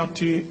his men not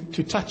to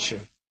touch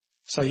her.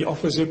 So he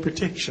offers her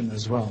protection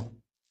as well.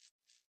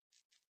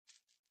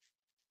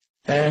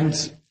 And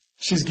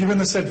she's given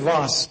this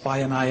advice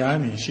by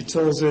Naomi. She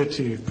tells her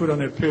to put on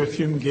her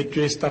perfume, get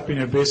dressed up in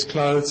her best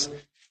clothes,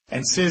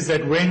 and says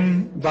that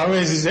when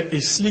Boaz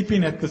is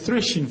sleeping at the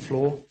threshing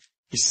floor,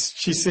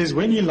 she says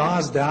when he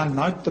lies down,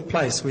 note the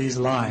place where he's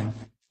lying.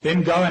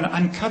 Then go and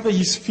uncover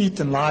his feet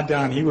and lie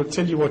down. He will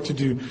tell you what to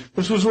do.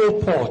 This was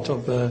all part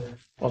of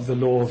the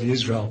law of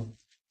Israel.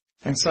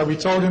 And so we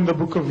told in the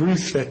book of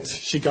Ruth that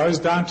she goes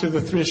down to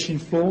the threshing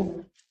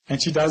floor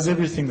and she does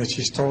everything that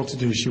she's told to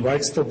do. She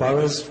waits till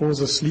Boaz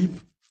falls asleep.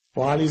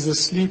 While he's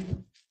asleep,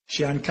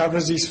 she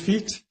uncovers his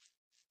feet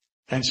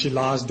and she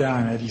lies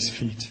down at his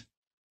feet.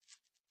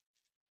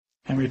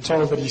 And we're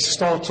told that he's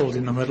startled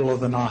in the middle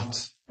of the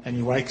night. And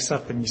he wakes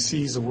up and he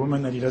sees a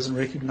woman that he doesn't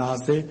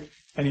recognize there.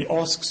 And he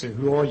asks her,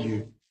 who are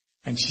you?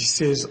 And she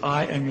says,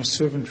 I am your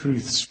servant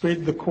Ruth.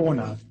 Spread the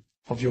corner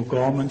of your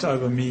garment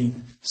over me,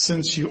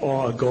 since you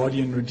are a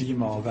guardian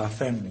redeemer of our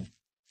family.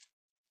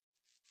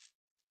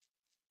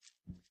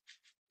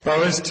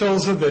 Boaz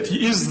tells her that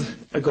he is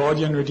a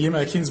guardian redeemer,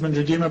 a kinsman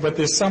redeemer, but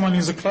there's someone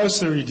who's a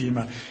closer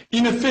redeemer.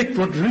 In effect,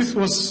 what Ruth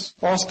was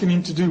asking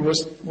him to do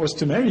was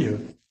to marry her,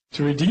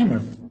 to redeem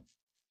her.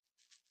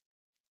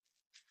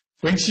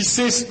 When she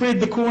says, spread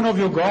the corner of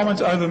your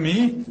garment over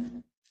me,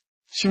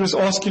 she was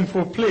asking for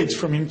a pledge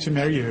from him to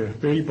marry her, a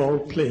very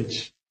bold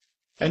pledge.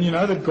 And you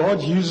know that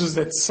God uses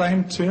that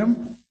same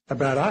term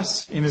about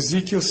us. In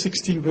Ezekiel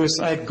 16 verse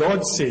 8,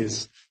 God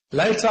says,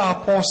 later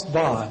I passed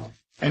by,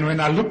 and when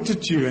I looked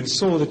at you and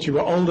saw that you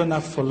were old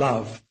enough for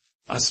love,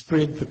 I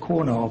spread the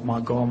corner of my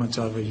garment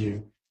over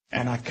you,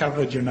 and I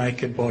covered your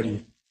naked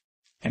body.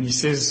 And he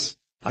says,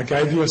 I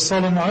gave you a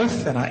solemn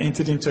oath, and I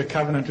entered into a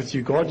covenant with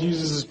you. God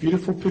uses this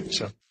beautiful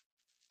picture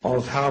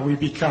of how we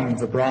become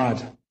the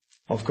bride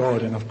of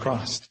God and of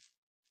Christ.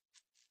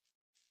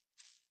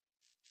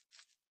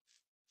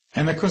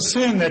 And the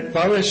concern that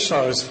Boaz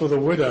shows for the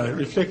widow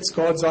reflects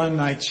God's own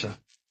nature.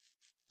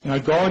 You know,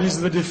 God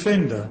is the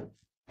defender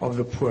of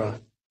the poor.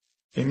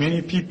 There are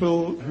many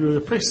people who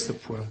oppress the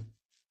poor.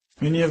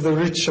 Many of the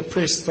rich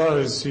oppress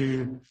those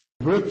who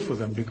work for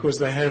them because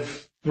they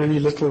have very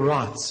little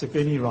rights, if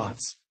any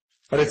rights.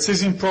 But it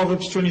says in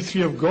Proverbs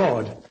 23 of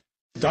God,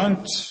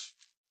 don't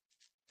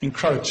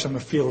encroach on the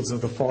fields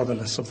of the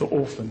fatherless, of the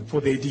orphan,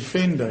 for their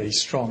defender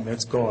is strong,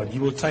 that's God. He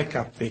will take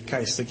up their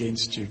case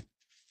against you.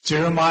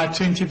 Jeremiah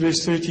 20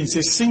 verse 13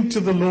 says, sing to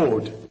the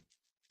Lord.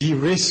 He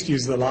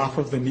rescues the life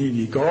of the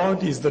needy.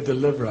 God is the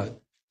deliverer.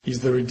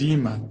 He's the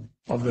redeemer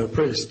of the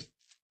oppressed.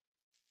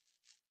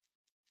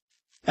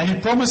 And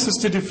he promises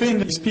to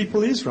defend his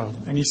people Israel.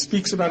 And he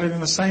speaks about it in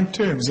the same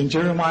terms. In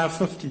Jeremiah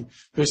 50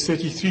 verse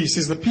 33, he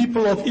says, the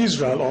people of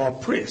Israel are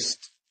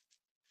oppressed,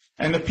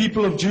 and the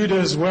people of Judah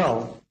as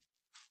well.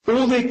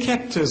 All their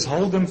captors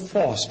hold them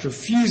fast,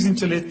 refusing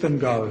to let them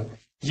go.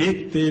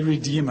 Yet their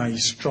Redeemer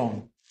is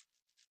strong.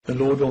 The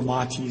Lord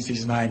Almighty is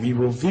his name. He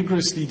will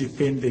vigorously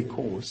defend their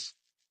cause.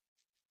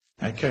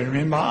 Okay,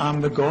 remember,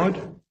 I'm the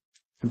God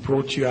who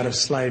brought you out of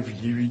slavery.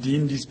 He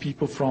redeemed his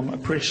people from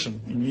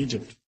oppression in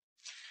Egypt.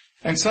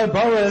 And so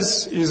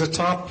Boaz is a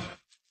type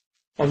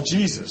of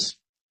Jesus,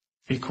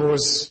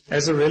 because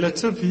as a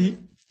relative,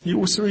 he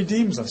also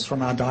redeems us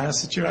from our dire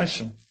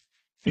situation.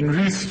 In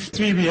Ruth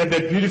 3, we had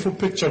that beautiful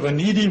picture of a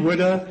needy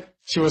widow.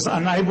 She was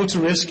unable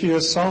to rescue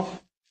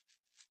herself,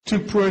 too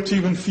poor to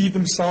even feed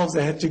themselves.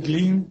 They had to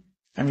glean.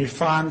 And we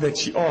find that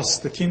she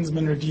asked the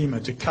Kinsman Redeemer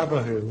to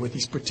cover her with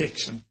his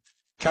protection.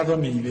 Cover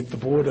me at the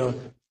border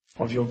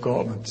of your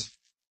garment.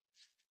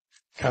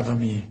 Cover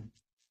me.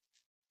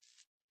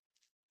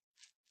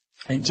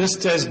 And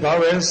just as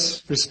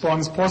Boaz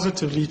responds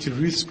positively to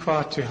Ruth's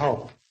cry to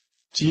help,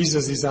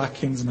 Jesus is our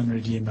Kinsman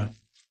Redeemer.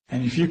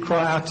 And if you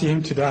cry out to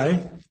him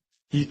today,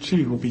 he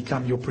too will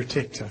become your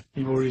protector.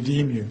 He will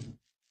redeem you.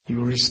 He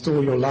will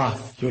restore your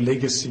life, your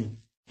legacy.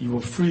 He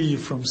will free you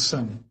from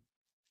sin.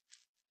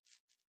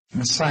 In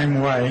the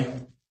same way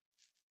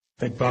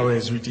that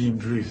Boaz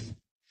redeemed Ruth.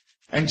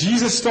 And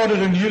Jesus started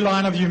a new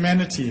line of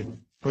humanity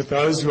with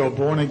those who are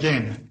born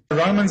again.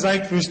 Romans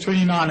 8 verse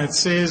 29, it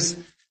says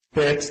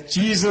that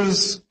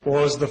Jesus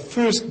was the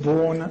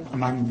firstborn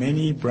among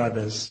many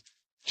brothers.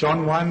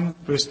 John 1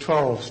 verse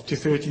 12 to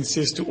 13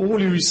 says, to all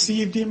who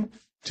received him,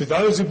 to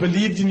those who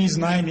believed in his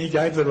name, he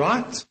gave the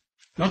right,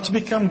 not to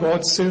become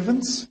God's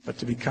servants, but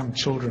to become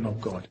children of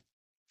God.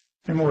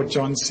 Remember what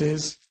John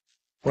says?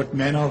 What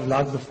manner of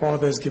love the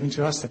Father has given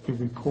to us, that we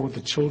be called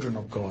the children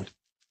of God.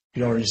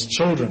 We are his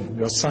children.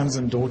 We are sons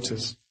and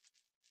daughters.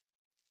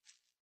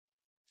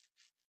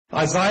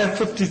 Isaiah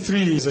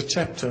 53 is a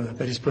chapter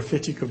that is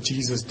prophetic of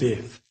Jesus'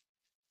 death.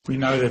 We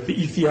know that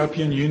the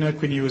Ethiopian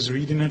eunuch, when he was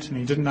reading it and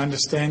he didn't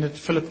understand it,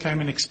 Philip came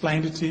and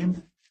explained it to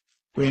him.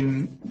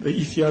 When the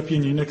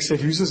Ethiopian eunuch said,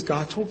 who's this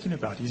guy talking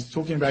about? He's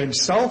talking about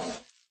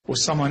himself or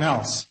someone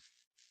else?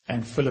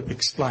 And Philip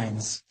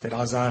explains that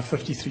Isaiah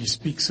 53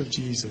 speaks of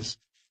Jesus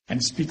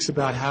and speaks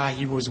about how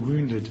he was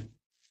wounded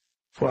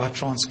for our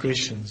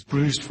transgressions,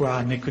 bruised for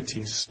our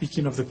iniquities,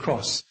 speaking of the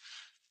cross.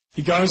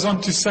 He goes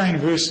on to say in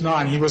verse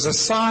 9, he was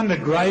assigned a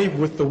grave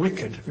with the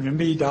wicked.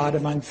 Remember, he died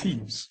among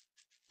thieves.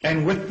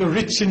 And with the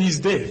rich in his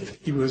death,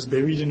 he was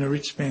buried in a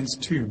rich man's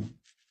tomb.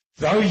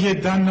 Though he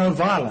had done no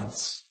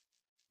violence,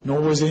 nor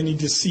was any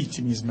deceit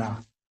in his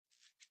mouth.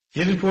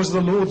 Yet it was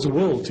the Lord's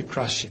will to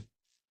crush him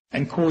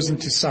and cause him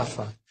to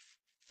suffer.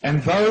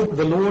 And though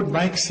the Lord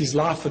makes his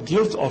life a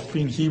guilt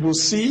offering, he will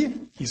see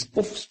his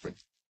offspring.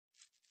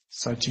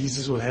 So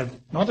Jesus will have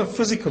not a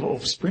physical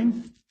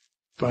offspring,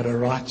 but a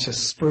righteous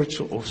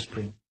spiritual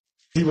offspring.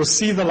 He will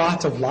see the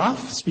light of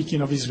life,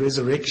 speaking of his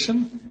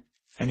resurrection,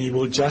 and he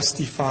will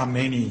justify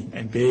many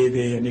and bear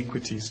their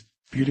iniquities.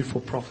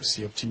 Beautiful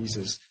prophecy of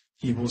Jesus.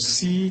 He will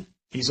see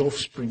his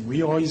offspring.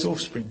 We are his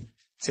offspring.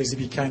 It says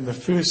he became the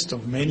first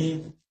of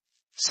many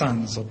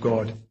sons of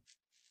God.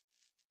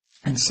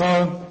 And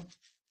so,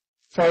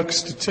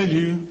 folks, to tell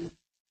you,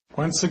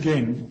 once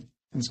again,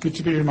 it's good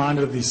to be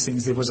reminded of these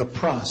things. There was a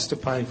price to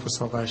pay for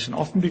salvation.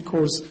 Often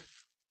because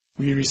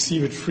we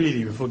receive it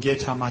freely, we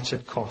forget how much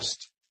it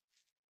cost.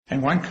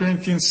 And 1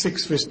 Corinthians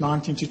 6 verse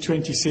 19 to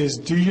 20 says,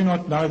 do you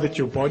not know that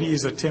your body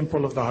is a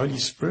temple of the Holy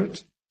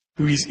Spirit,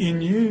 who is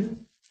in you,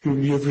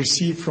 whom you have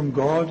received from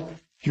God?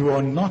 You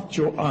are not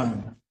your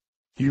own.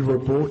 You were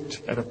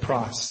bought at a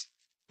price.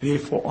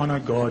 Therefore, honor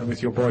God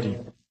with your body.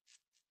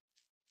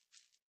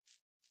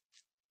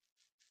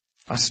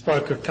 I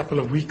spoke a couple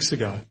of weeks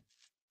ago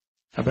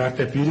about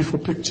that beautiful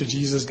picture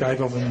Jesus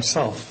gave of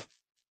himself,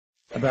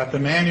 about the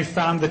man who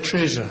found the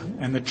treasure,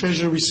 and the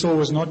treasure we saw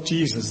was not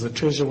Jesus, the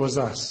treasure was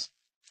us.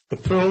 The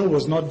pearl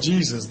was not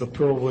Jesus, the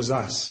pearl was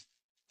us,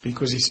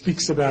 because he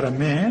speaks about a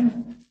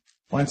man,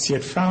 once he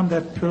had found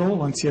that pearl,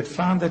 once he had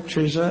found that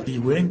treasure, he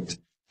went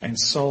and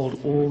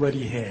sold all that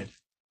he had,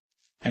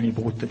 and he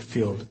bought that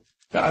field.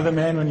 The other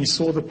man, when he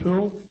saw the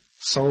pearl,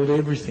 sold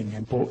everything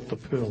and bought the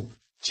pearl.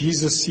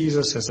 Jesus sees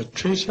us as a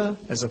treasure,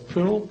 as a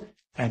pearl,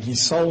 and he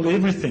sold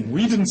everything.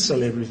 We didn't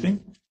sell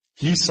everything.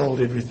 He sold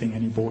everything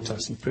and he bought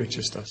us, he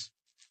purchased us.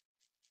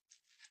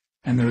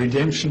 And the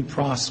redemption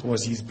price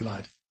was his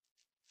blood.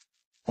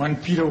 1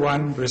 Peter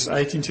 1 verse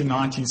 18 to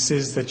 19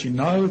 says that you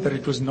know that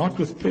it was not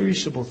with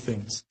perishable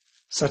things,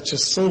 such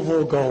as silver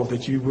or gold,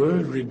 that you were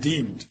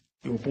redeemed.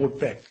 You were bought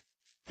back.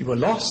 You were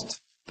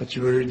lost, but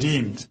you were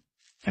redeemed.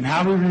 And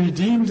how were we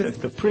redeemed?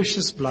 At the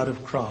precious blood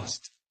of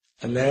Christ,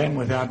 a lamb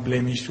without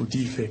blemish or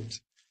defect.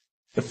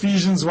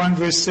 Ephesians 1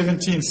 verse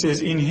 17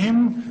 says, in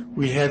him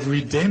we have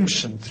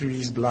redemption through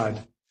his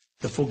blood,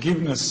 the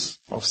forgiveness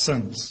of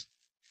sins,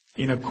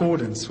 in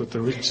accordance with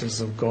the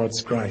riches of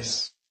God's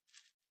grace.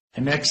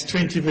 In Acts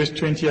 20 verse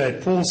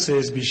 28, Paul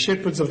says, be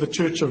shepherds of the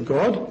church of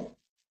God,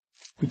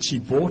 which he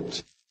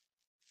bought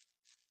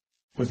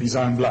with his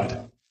own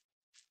blood.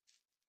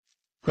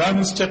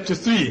 Romans chapter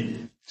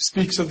 3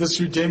 speaks of this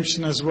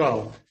redemption as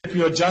well.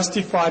 We are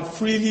justified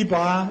freely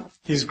by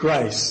his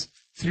grace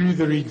through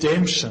the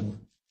redemption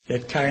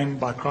that came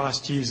by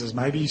Christ Jesus.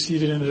 Maybe you see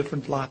it in a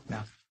different light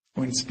now.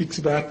 When it speaks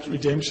about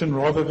redemption,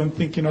 rather than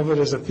thinking of it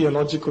as a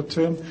theological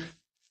term,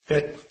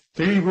 that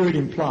very word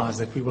implies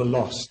that we were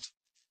lost.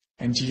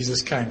 And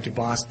Jesus came to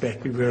buy us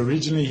back. We were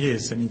originally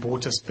his, and he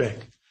bought us back.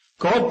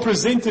 God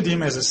presented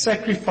him as a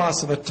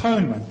sacrifice of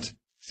atonement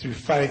through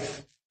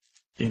faith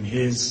in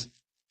his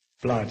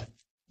blood.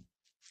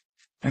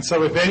 And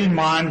so with that in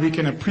mind, we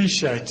can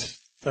appreciate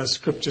those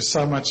scriptures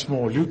so much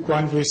more. Luke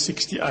 1 verse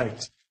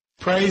 68.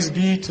 Praise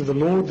be to the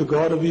Lord, the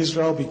God of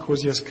Israel,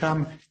 because he has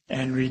come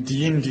and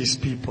redeemed his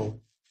people.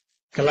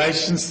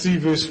 Galatians 3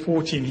 verse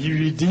 14. He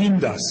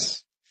redeemed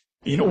us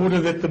in order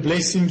that the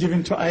blessing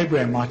given to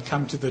Abraham might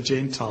come to the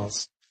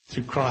Gentiles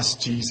through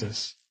Christ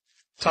Jesus.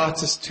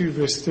 Titus 2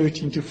 verse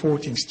 13 to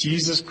 14. It's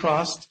Jesus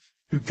Christ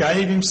who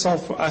gave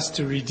himself for us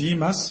to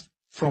redeem us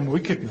from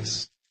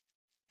wickedness.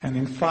 And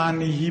then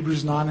finally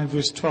Hebrews 9 and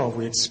verse 12,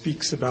 where it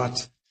speaks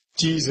about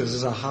Jesus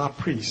as a high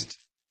priest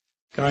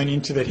going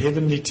into that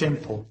heavenly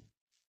temple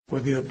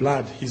with the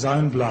blood, his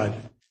own blood.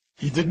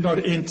 He did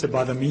not enter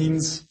by the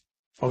means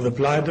of the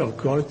blood of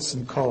goats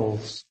and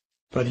coals,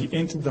 but he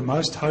entered the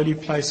most holy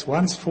place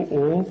once for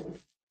all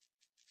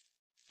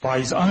by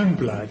his own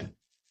blood,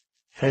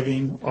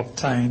 having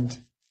obtained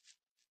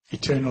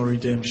eternal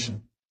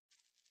redemption.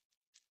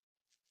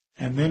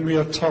 And then we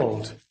are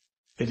told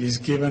that he's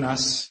given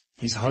us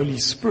his Holy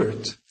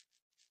Spirit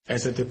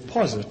as a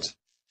deposit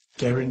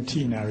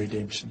guaranteeing our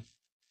redemption.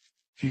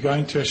 If you go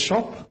into a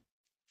shop,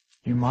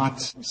 you might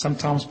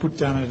sometimes put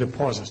down a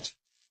deposit.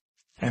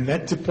 And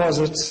that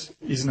deposit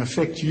is in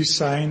effect you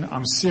saying,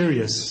 I'm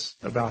serious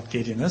about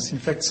getting this. In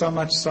fact, so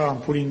much so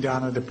I'm putting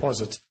down a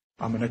deposit.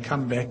 I'm going to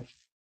come back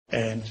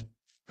and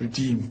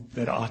redeem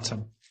that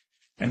item.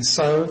 And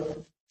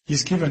so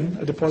he's given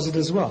a deposit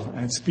as well.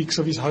 And it speaks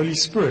of his Holy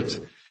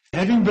Spirit.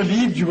 Having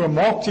believed, you were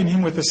marked in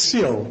him with a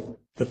seal,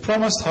 the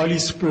promised Holy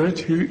Spirit,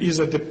 who is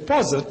a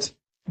deposit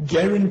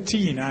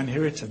guaranteeing our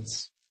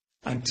inheritance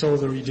until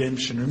the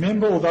redemption.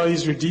 Remember, although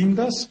he's redeemed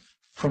us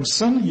from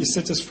sin, he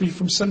set us free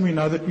from sin. We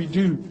know that we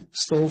do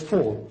still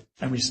fall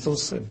and we still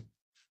sin.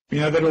 We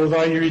know that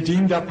although he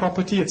redeemed our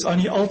property, it's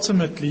only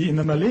ultimately in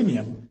the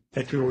millennium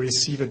that we will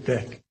receive it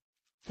back.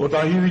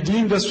 Although he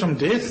redeemed us from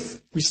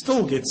death, we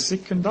still get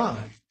sick and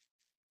die.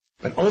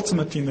 But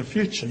ultimately in the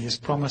future, he has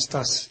promised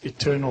us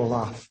eternal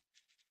life.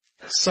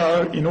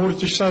 So in order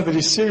to show that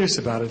he's serious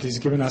about it, he's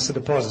given us a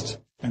deposit.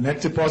 And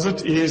that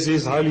deposit is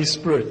his Holy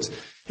Spirit.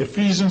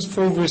 Ephesians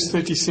 4 verse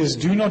 30 says,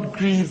 do not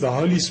grieve the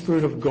Holy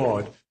Spirit of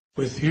God,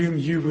 with whom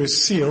you were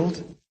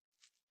sealed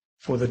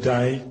for the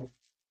day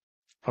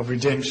of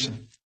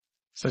redemption.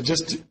 So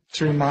just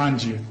to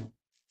remind you,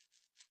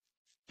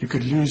 you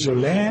could lose your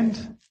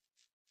land,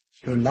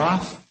 your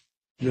life,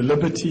 your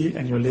liberty,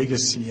 and your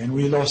legacy. And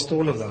we lost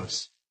all of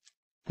those.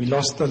 We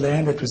lost the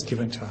land that was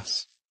given to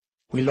us.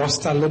 We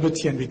lost our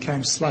liberty and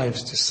became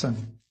slaves to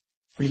sin.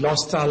 We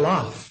lost our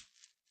life,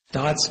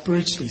 died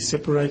spiritually,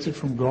 separated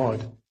from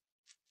God.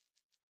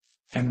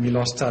 And we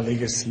lost our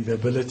legacy, the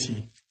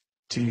ability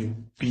to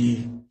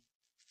be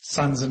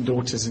sons and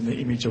daughters in the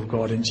image of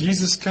God. And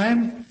Jesus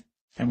came,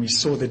 and we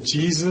saw that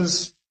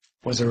Jesus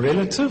was a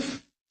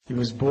relative. He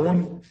was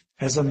born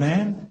as a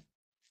man.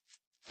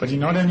 But he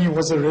not only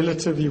was a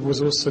relative, he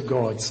was also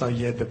God. So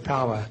he had the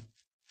power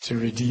to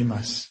redeem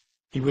us.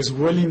 He was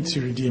willing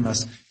to redeem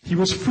us. He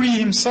was free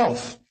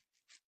himself.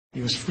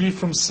 He was free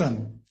from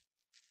sin.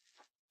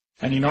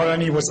 And he not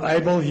only was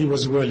able, he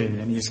was willing.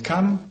 And he's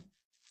come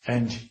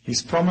and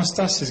he's promised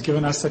us, he's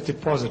given us that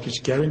deposit,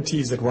 which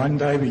guarantees that one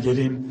day we get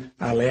him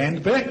our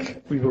land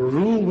back. We will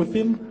rule with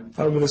him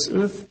over this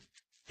earth.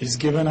 He's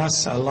given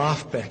us our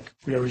life back.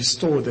 We are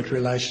restored that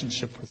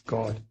relationship with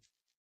God.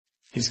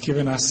 He's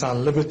given us our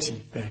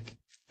liberty back.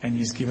 And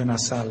he's given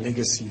us our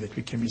legacy, that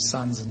we can be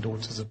sons and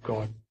daughters of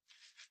God.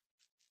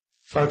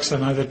 Folks, I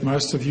know that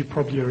most of you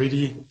probably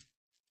already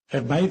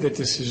have made that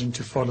decision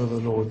to follow the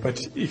Lord.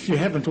 But if you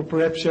haven't, or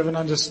perhaps you haven't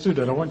understood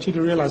it, I want you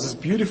to realize this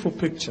beautiful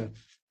picture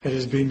that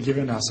has been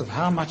given us of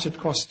how much it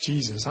cost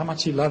Jesus, how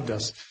much he loved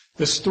us.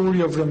 The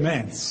story of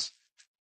romance